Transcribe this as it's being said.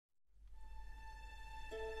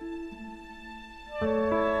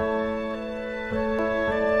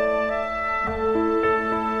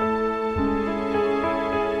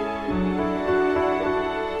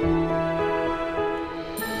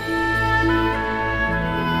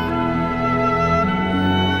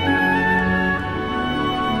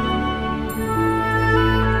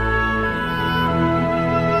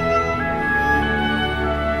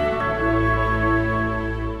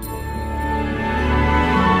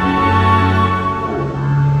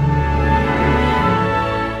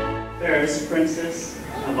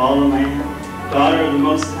all the land, daughter of the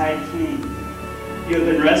Most High King. You have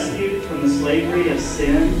been rescued from the slavery of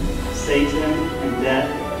sin, Satan, and death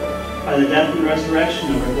by the death and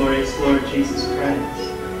resurrection of our glorious Lord Jesus Christ.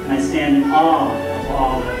 And I stand in awe of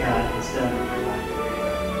all that God has done in your life.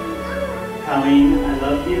 Colleen, I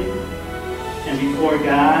love you, and before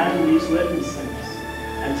God and these witnesses,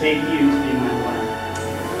 I take you to be my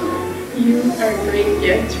wife. You are a great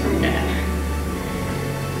gift from God.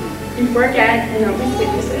 Before God and all these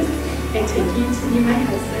witnesses, I take you to be my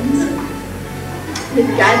husband. With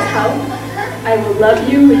God's help, I will love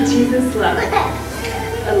you with Jesus' love.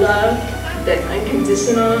 A love that's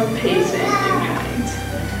unconditional, patient, and kind.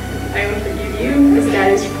 I will forgive you as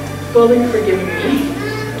God is fully forgiving me.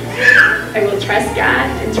 I will trust God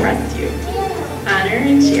and trust you, honor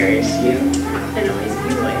and cherish you, and always be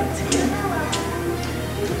loyal to you.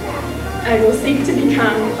 I will seek to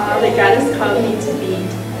become all that God has called me to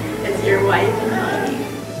be as your wife and husband.